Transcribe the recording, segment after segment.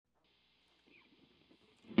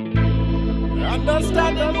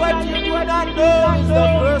Understanding what you do not know is the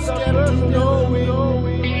first step to knowing.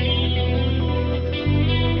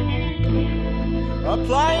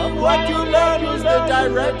 Applying what you learn is the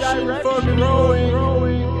direction for growing.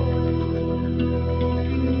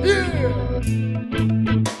 Yeah.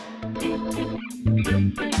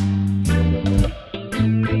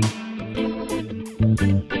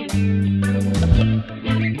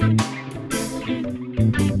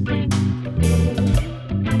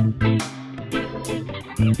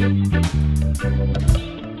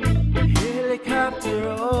 Helicopter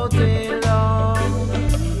all day long.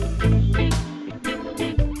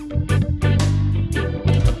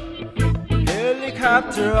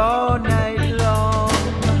 Helicopter all night long.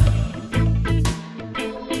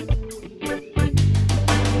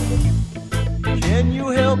 Can you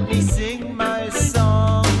help me sing my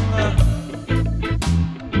song?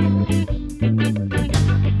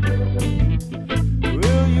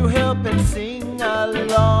 Will you help and sing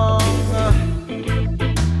along?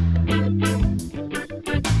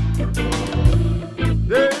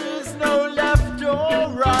 There is no left or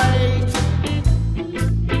right.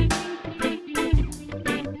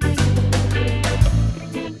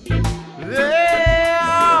 There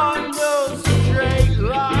are no straight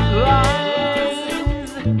lines.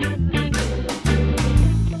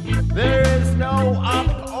 There is no up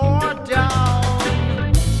or down.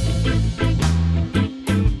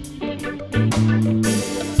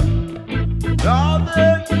 All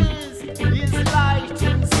there is light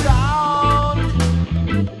and sound.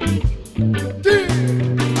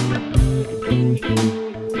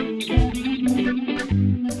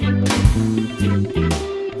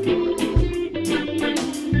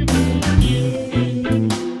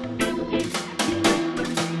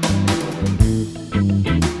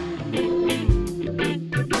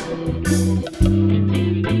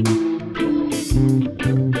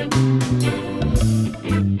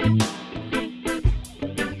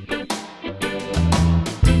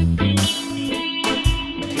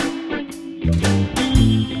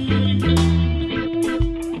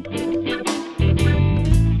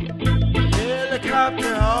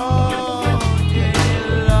 Helicopter all day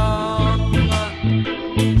long.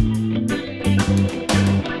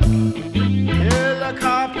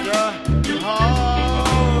 Helicopter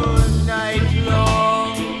all night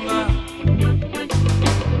long.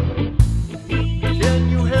 Can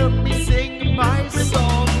you help me sing my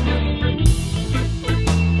song?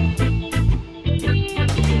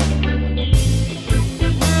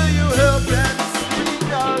 Will you help and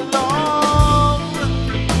sing along?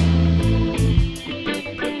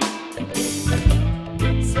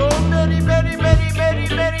 So many sad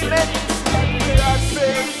faces.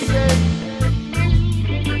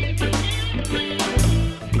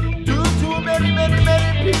 Too many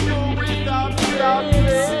people without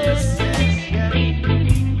faces.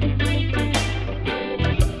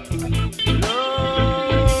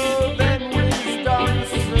 Love and wisdom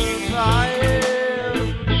survive.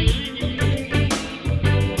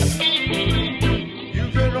 You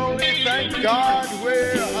can only thank God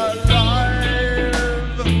we're alive.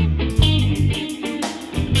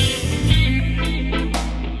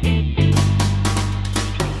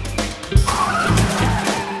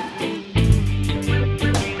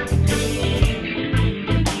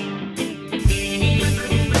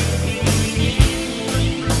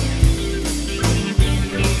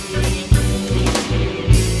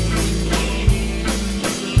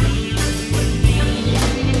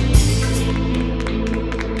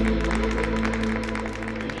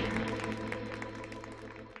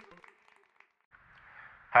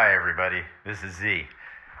 Hi everybody, this is Z.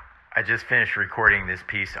 I just finished recording this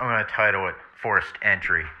piece. I'm going to title it Forced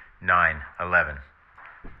Entry 9/11.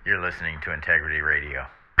 You're listening to Integrity Radio.